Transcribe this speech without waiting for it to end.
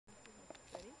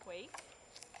Wait.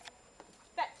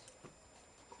 Fetch.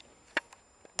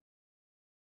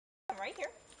 Right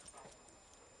here.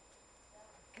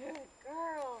 Good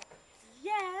girl.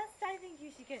 Yes, I think you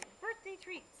should get birthday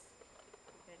treats.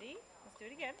 Ready? Let's do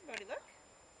it again. Bodhi, look.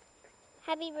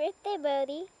 Happy birthday,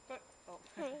 Bodhi. Oh.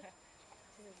 Hi.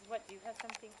 She says, what, do you have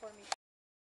something for me?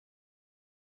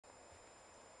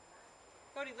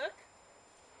 Bodhi, look.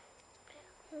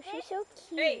 Oh, she's so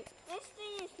cute. Hey. This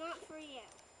thing is not for you.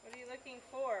 What are you looking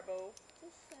for, Bo?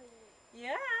 Just so you.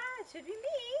 Yeah, it should be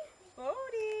me.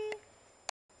 Bodhi.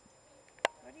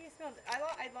 What do you smell?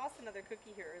 I lost another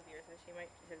cookie here earlier, so she might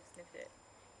have sniffed it.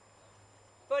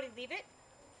 Bodhi, leave it.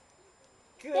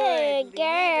 Good Good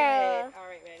girl. It. All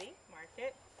right, ready? Mark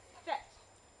it. Fetch.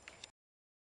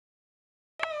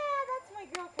 Yeah, that's my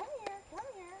girl. Come here. Come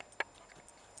here.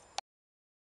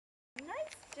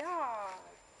 Nice job.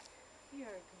 You're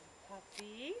a good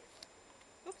puppy.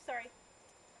 Oops, sorry.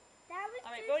 That was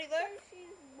All right, just Bodhi, look. so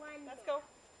she's one. Let's go.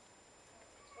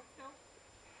 Let's go.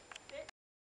 Sit.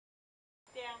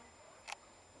 Down.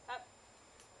 Up.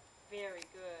 Very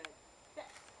good.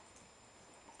 Fetch.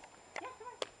 Yeah, come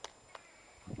on.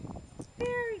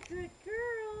 Very good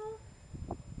girl.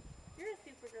 You're a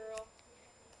super girl.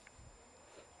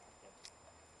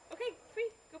 Okay, free.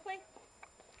 Go play.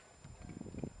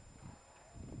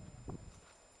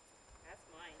 That's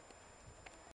mine.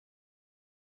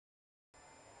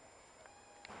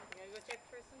 I'm gonna go check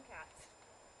for some cats.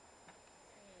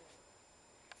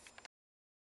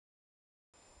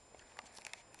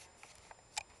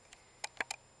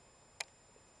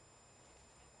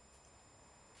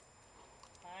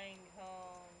 Pine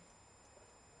cone.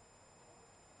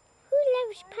 Who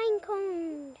loves pine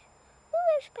cones? Who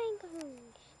loves pine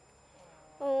cones?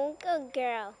 Oh, good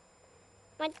girl.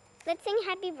 Let's sing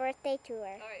happy birthday to her.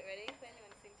 Alright, ready? Then you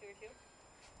want to sing to her too?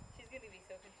 She's gonna be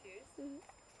so confused. Mm-hmm.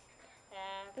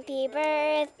 Happy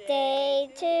birthday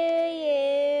to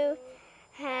you.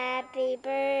 Happy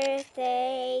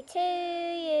birthday to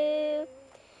you.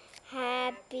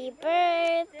 Happy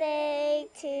birthday,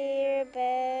 dear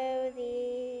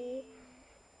Bodhi.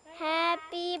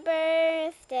 Happy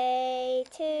birthday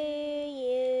to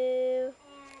you.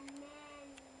 And then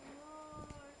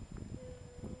more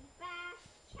boom, bash,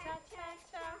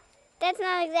 cha-cha-cha. That's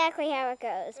not exactly how it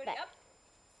goes, Bodhi but up.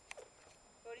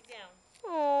 Bodhi down.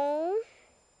 oh,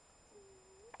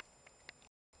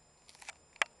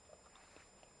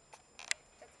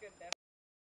 That's good, Beth.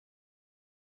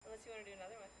 Unless you want to do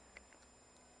another one.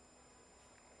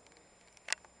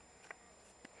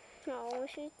 oh,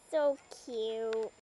 she's so cute.